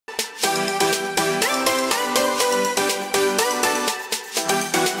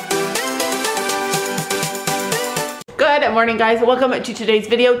Good morning, guys. Welcome to today's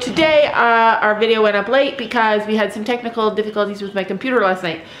video. Today, our video went up late because we had some technical difficulties with my computer last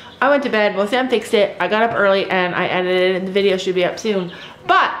night. I went to bed, well, Sam fixed it, I got up early and I edited it and the video should be up soon.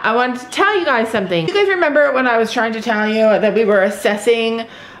 But I wanted to tell you guys something. You guys remember when I was trying to tell you that we were assessing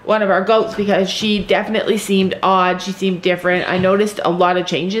one of our goats because she definitely seemed odd, she seemed different. I noticed a lot of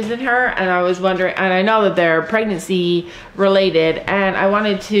changes in her and I was wondering, and I know that they're pregnancy related, and I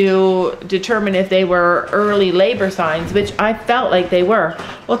wanted to determine if they were early labor signs, which I felt like they were.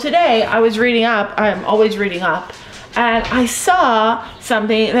 Well, today I was reading up, I'm always reading up, and I saw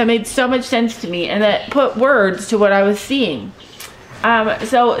something that made so much sense to me and that put words to what I was seeing.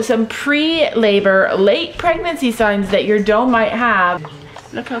 So some pre-labor, late pregnancy signs that your doe might have.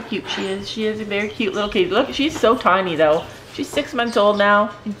 Look how cute she is. She is a very cute little kitty. Look, she's so tiny though. She's 6 months old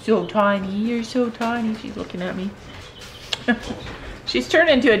now. It's so tiny. You're so tiny. She's looking at me. She's turned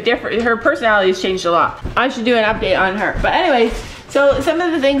into a different, her personality has changed a lot. I should do an update on her. But anyways, so some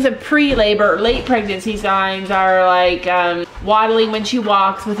of the things of pre-labor, late pregnancy signs are like waddling when she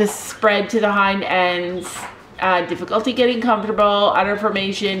walks with a spread to the hind ends, difficulty getting comfortable, udder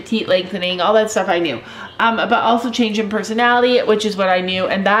formation, teeth lengthening, all that stuff I knew. But also change in personality, which is what I knew,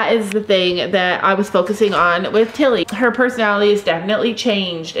 and that is the thing that I was focusing on with Tilly. Her personality has definitely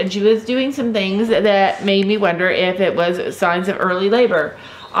changed, and she was doing some things that made me wonder if it was signs of early labor.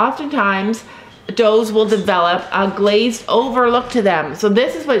 Oftentimes, does will develop a glazed over look to them. So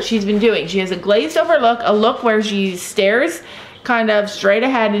this is what she's been doing. She has a glazed over look, a look where she stares kind of straight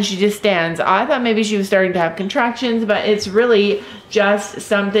ahead and she just stands. I thought maybe she was starting to have contractions, but it's really just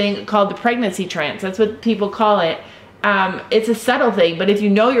something called the pregnancy trance. That's what people call it. It's a subtle thing, but if you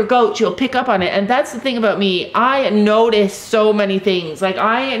know your goat, you'll pick up on it. And that's the thing about me. I notice so many things. Like,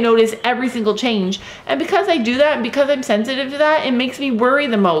 I notice every single change. And because I do that, and because I'm sensitive to that, it makes me worry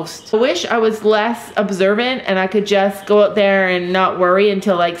the most. I wish I was less observant and I could just go out there and not worry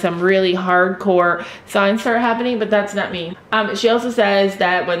until like some really hardcore signs start happening, but that's not me. She also says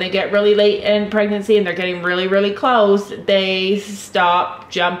that when they get really late in pregnancy and they're getting really, really close, they stop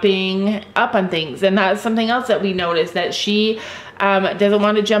jumping up on things. And that's something else that we notice, that she doesn't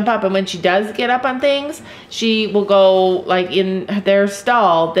want to jump up, and when she does get up on things, she will go like in their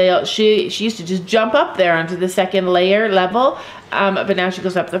stall. She used to just jump up there onto the second level, but now she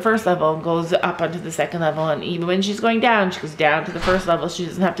goes up to the first level and goes up onto the second level, and even when she's going down, she goes down to the first level. She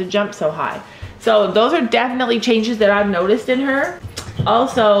doesn't have to jump so high. So those are definitely changes that I've noticed in her.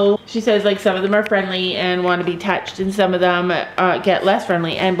 Also, she says like some of them are friendly and want to be touched, and some of them get less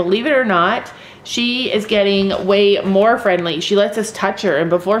friendly. And believe it or not, she is getting way more friendly. She lets us touch her,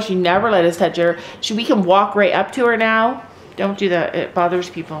 and before she never let us touch her. We can walk right up to her now. Don't do that, it bothers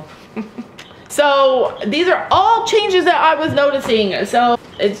people. So these are all changes that I was noticing. So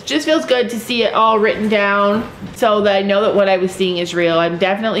it just feels good to see it all written down so that I know that what I was seeing is real. I'm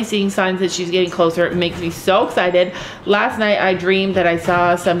definitely seeing signs that she's getting closer. It makes me so excited. Last night I dreamed that I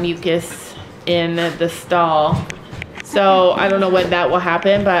saw some mucus in the stall. So I don't know when that will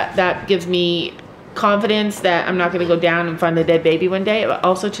happen, but that gives me confidence that I'm not going to go down and find a dead baby one day. But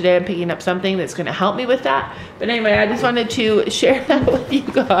also today I'm picking up something that's going to help me with that. But anyway, I just wanted to share that with you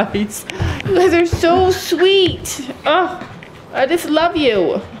guys. You guys are so sweet. Oh, I just love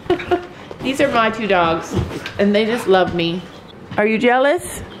you. These are my two dogs and they just love me. Are you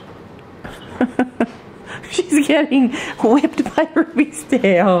jealous? She's getting whipped by Ruby's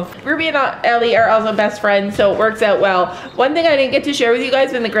tail. Ruby and Ellie are also best friends, so it works out well. One thing I didn't get to share with you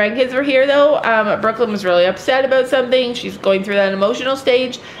guys when the grandkids were here though, Brooklyn was really upset about something. She's going through that emotional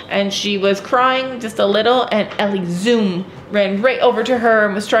stage and she was crying just a little, and Ellie ran right over to her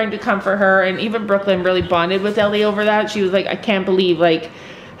and was trying to comfort her, and even Brooklyn really bonded with Ellie over that. She was like, I can't believe like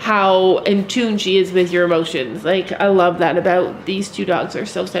how in tune she is with your emotions. Like, I love that about these two dogs. Are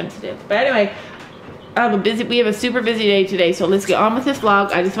so sensitive. But anyway, we have a super busy day today, so let's get on with this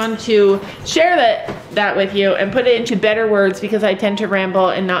vlog. I just wanted to share that with you and put it into better words because I tend to ramble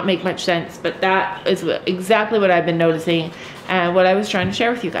and not make much sense. But that is exactly what I've been noticing and what I was trying to share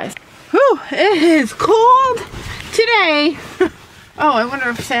with you guys. Whew, it is cold today. Oh, I wonder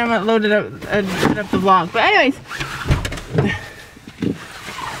if Sam loaded up the vlog. But anyways,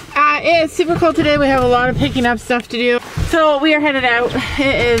 it's super cold today. We have a lot of picking up stuff to do. So we are headed out.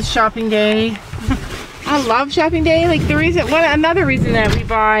 It is shopping day. I love shopping day. Like another reason that we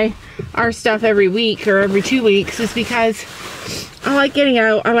buy our stuff every week or every 2 weeks is because I like getting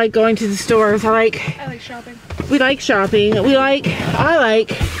out. I like going to the stores. I like shopping. We like shopping. I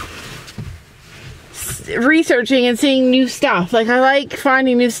like researching and seeing new stuff. Like, I like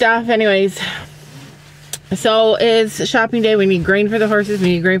finding new stuff. Anyways, So it's shopping day. We need grain for the horses, we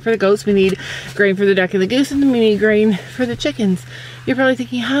need grain for the goats, we need grain for the duck and the goose, and we need grain for the chickens. You're probably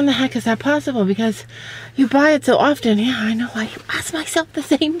thinking, how in the heck is that possible? Because you buy it so often. Yeah, I know. I ask myself the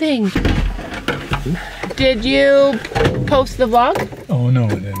same thing. Did you post the vlog? Oh, no, I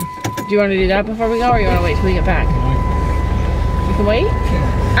didn't. Do you want to do that before we go, or you want to wait till we get back? You can wait?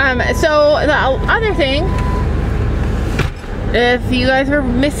 Yeah. So the other thing, if you guys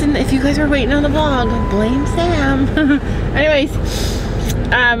were waiting on the vlog, blame Sam. Anyways,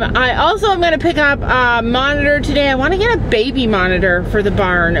 I also am going to pick up a monitor today. I want to get a baby monitor for the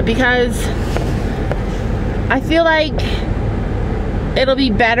barn because I feel like it'll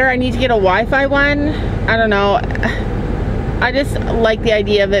be better. I need to get a Wi-Fi one. I don't know. I just like the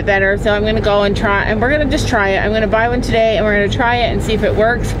idea of it better, so I'm going to go and try, and we're going to just try it. I'm going to buy one today, and we're going to try it and see if it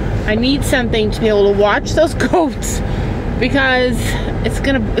works. I need something to be able to watch those goats because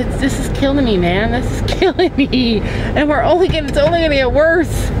this is killing me, man. This is killing me, and it's only going to get worse.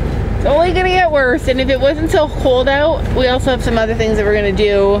 It's only going to get worse, and if it wasn't so cold out, we also have some other things that we're going to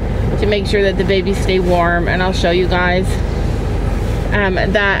do to make sure that the babies stay warm, and I'll show you guys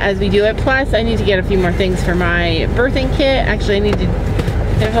that as we do it. Plus, I need to get a few more things for my birthing kit. Actually,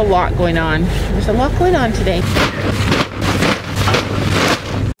 there's a lot going on. There's a lot going on today.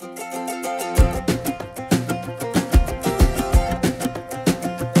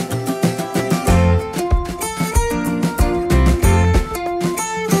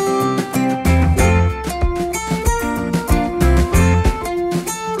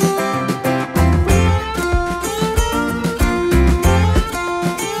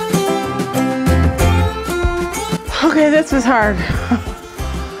 Okay, this was hard.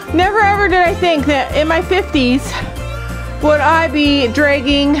 Never ever did I think that in my 50s would I be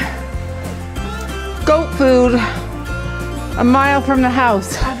dragging goat food a mile from the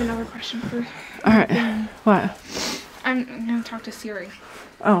house. I have another question for you. Alright, what? I'm gonna talk to Siri.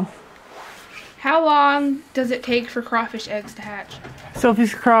 Oh. How long does it take for crawfish eggs to hatch?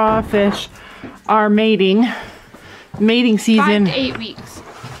 Sophie's crawfish are mating season. 5 to 8 weeks.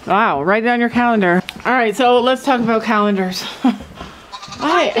 Wow, write it on your calendar. Alright, so let's talk about calendars. 5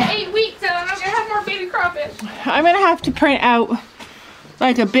 to 8 weeks, and I'm gonna have more baby crawfish. I'm gonna have to print out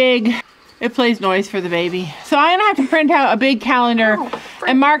like a big, it plays noise for the baby. So I'm gonna have to print out a big calendar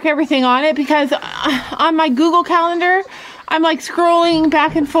and mark everything on it, because on my Google Calendar, I'm like scrolling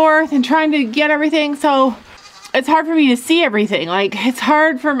back and forth and trying to get everything, so it's hard for me to see everything. Like, it's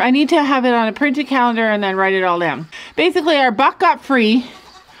hard for, I need to have it on a printed calendar and then write it all down. Basically, our buck got free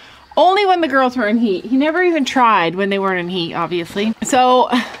only when the girls were in heat. He never even tried when they weren't in heat, obviously. So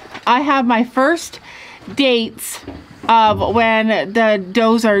I have my first dates of when the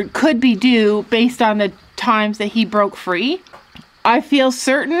does could be due based on the times that he broke free. I feel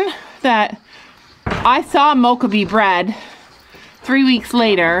certain that I saw Mocha be bred 3 weeks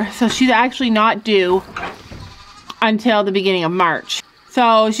later, so she's actually not due until the beginning of March.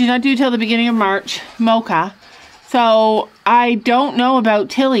 So she's not due till the beginning of March, Mocha. So I don't know about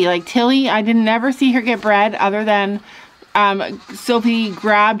Tilly. Like Tilly, I didn't ever see her get bred other than Sophie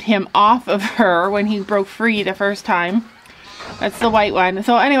grabbed him off of her when he broke free the first time. That's the white one.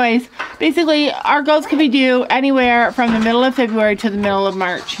 So anyways, basically our goats can be due anywhere from the middle of February to the middle of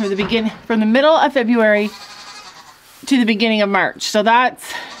March, or from the middle of February to the beginning of March. So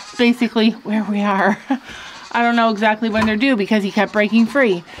that's basically where we are. I don't know exactly when they're due because he kept breaking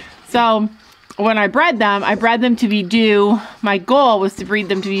free. So when I bred them to be due, my goal was to breed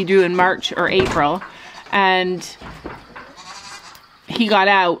them to be due in March or April, and he got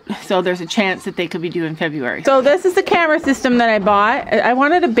out, so there's a chance that they could be due in February. So this is the camera system that I bought. I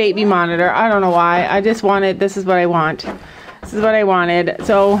wanted a baby monitor. I don't know why. I just wanted, this is what I want. This is what I wanted.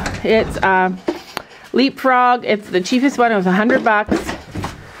 So it's Leapfrog. It's the cheapest one. It was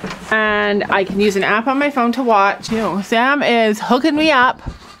 $100. And I can use an app on my phone to watch. You know, Sam is hooking me up.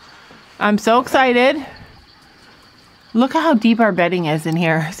 I'm so excited. Look at how deep our bedding is in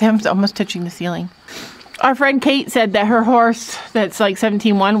here. Sam's almost touching the ceiling. Our friend Kate said that her horse that's like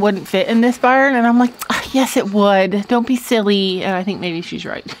 17-1 wouldn't fit in this barn. And I'm like, yes, it would. Don't be silly. And I think maybe she's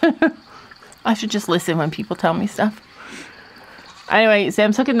right. I should just listen when people tell me stuff. Anyway,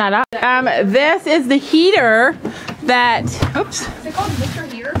 Sam's hooking that up. This is the heater that, oops. Is it called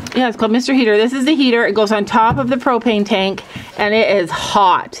Mr. Heater? Yeah, it's called Mr. Heater. This is the heater. It goes on top of the propane tank, and it is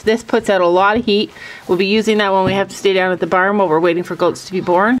hot. This puts out a lot of heat. We'll be using that when we have to stay down at the barn while we're waiting for goats to be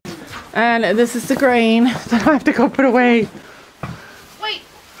born. And this is the grain that I have to go put away. Wait,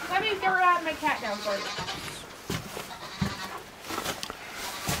 let me get rid of my cat down for you.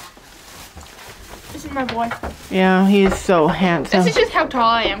 is my boy. Yeah, he's so handsome. This is just how tall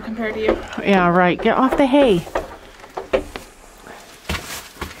I am compared to you. Yeah, right. Get off the hay.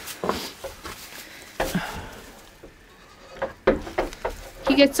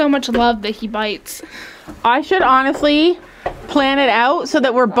 He gets so much love that he bites. I should honestly plan it out so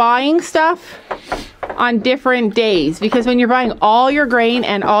that we're buying stuff on different days, because when you're buying all your grain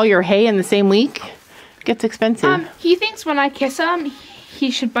and all your hay in the same week, it gets expensive. He thinks when I kiss him,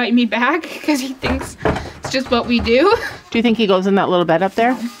 he should bite me back because he thinks it's just what we do. Do you think he goes in that little bed up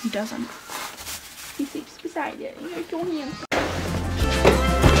there? No, he doesn't. He sleeps beside it.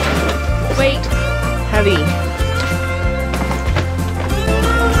 Wait. Heavy.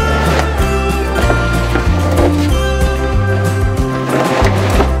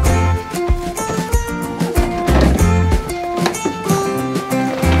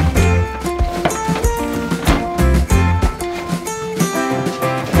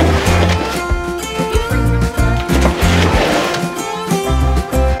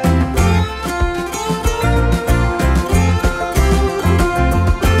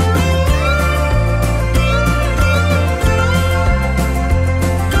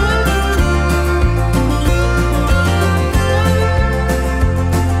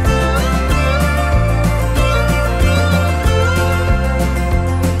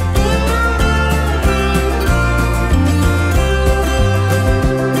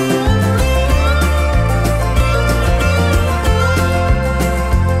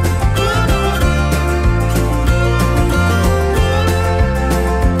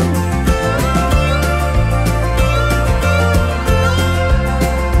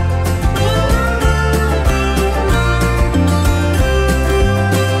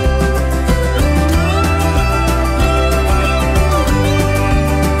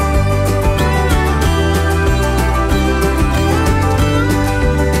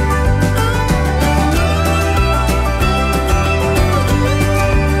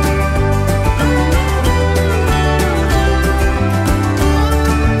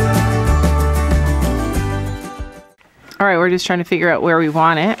 Alright, we're just trying to figure out where we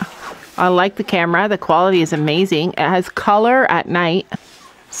want it. I like the camera. The quality is amazing. It has color at night.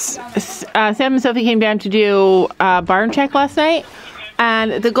 Sam and Sophie came down to do a barn check last night,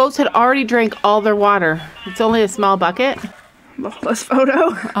 and the goats had already drank all their water. It's only a small bucket. Loveless photo.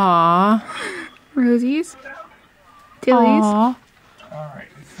 Aww. Rosies. Dillies. Aww. Alright,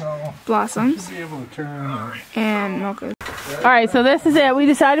 so Blossoms. be able to turn And Mocha. Alright, so this is it. I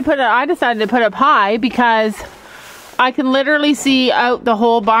decided to put it up high because I can literally see out the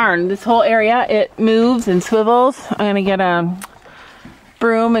whole barn. This whole area, it moves and swivels. I'm going to get a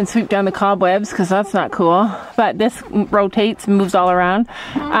broom and sweep down the cobwebs because that's not cool. But this rotates and moves all around.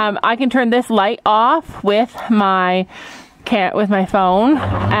 I can turn this light off with my phone,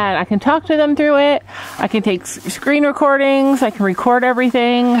 and I can talk to them through it. I can take screen recordings. I can record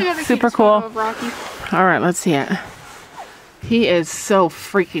everything. Super cool. All right, let's see it. He is so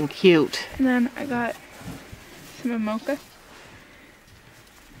freaking cute. And then I got some of Mocha,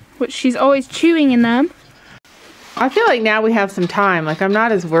 which she's always chewing in them. I feel like now we have some time. Like, I'm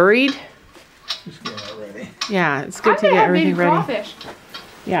not as worried. just get it ready. Yeah, it's good to get everything ready. Crawfish.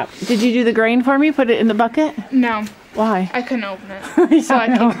 Yeah. Did you do the grain for me? Put it in the bucket? No. Why? I couldn't open it. So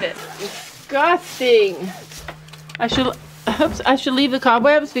I kicked it. Disgusting. I should leave the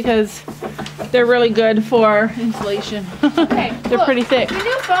cobwebs because they're really good for insulation. Okay. They're look, pretty thick. My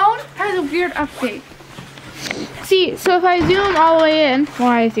new phone has a weird update. See, so if I zoom all the way in, well,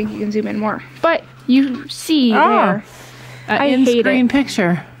 I think you can zoom in more, but you see there. I hate in-screen it.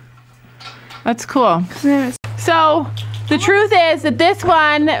 picture. That's cool. So the truth is that this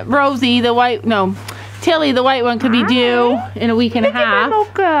one, Rosie, the white, no, Tilly, the white one, could be due in a week and a half.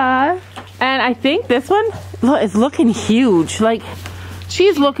 Mocha. And I think this one is looking huge. Like,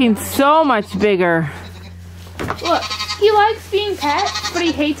 she's looking so much bigger. Look, he likes being pet, but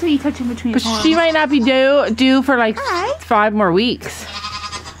he hates when you touch him between his But arms. she might not be due for like 5 more weeks.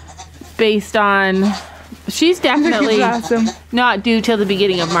 Based on, she's definitely awesome. not due till the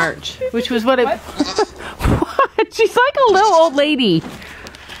beginning of March, which was what it. What? She's like a little old lady.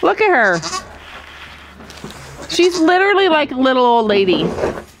 Look at her. She's literally like a little old lady.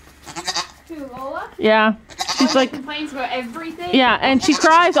 Who, Lola? Yeah. She's like, Complains about everything. yeah, and she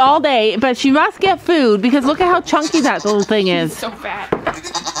cries all day, but she must get food because look at how chunky that little thing is. So fat.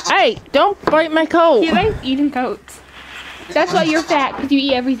 Hey, don't bite my coat. He likes eating coats. That's why you're fat, because you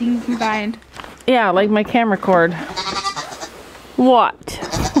eat everything you can find. Yeah, like my camera cord. What?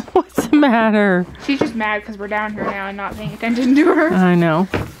 What's the matter? She's just mad because we're down here now and not paying attention to her. I know.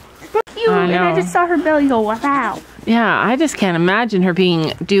 Look, you, I and I know. just saw her belly go, wow. Yeah, I just can't imagine her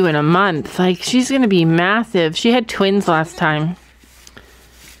being due in a month. Like, she's going to be massive. She had twins last time.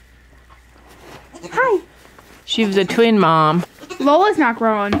 Hi. She was a twin mom. Lola's not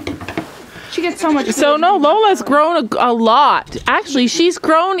growing. She gets so much food. So, no, Lola's grown a lot. Actually, she's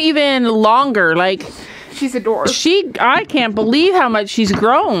grown even longer. Like, she's adorable. I can't believe how much she's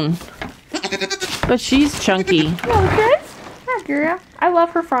grown. But she's chunky. No, kids. Hi, girl. I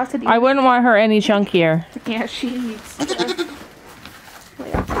love her frosted. I wouldn't want her any chunkier. Yeah, she needs to.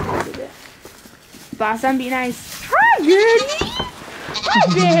 Wait, I'll take a bit. Blossom, be nice. Hi, girlie.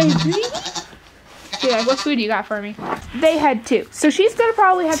 Hi, baby. She's like, what food you got for me? They had 2. So she's going to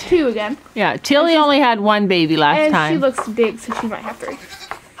probably have 2 again. Yeah, Tilly only had 1 baby last time. And she looks big, so she might have 3.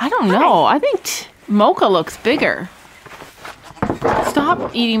 I don't know. I think Mocha looks bigger.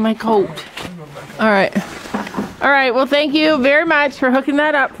 Stop eating my coat. All right. All right, well, thank you very much for hooking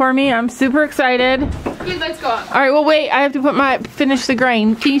that up for me. I'm super excited. Okay, let's go up. All right, well, wait. I have to finish the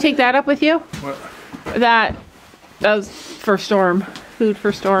grain. Can you take that up with you? What? That was for Storm. Food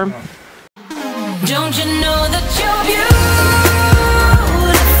for Storm. Don't you know that you're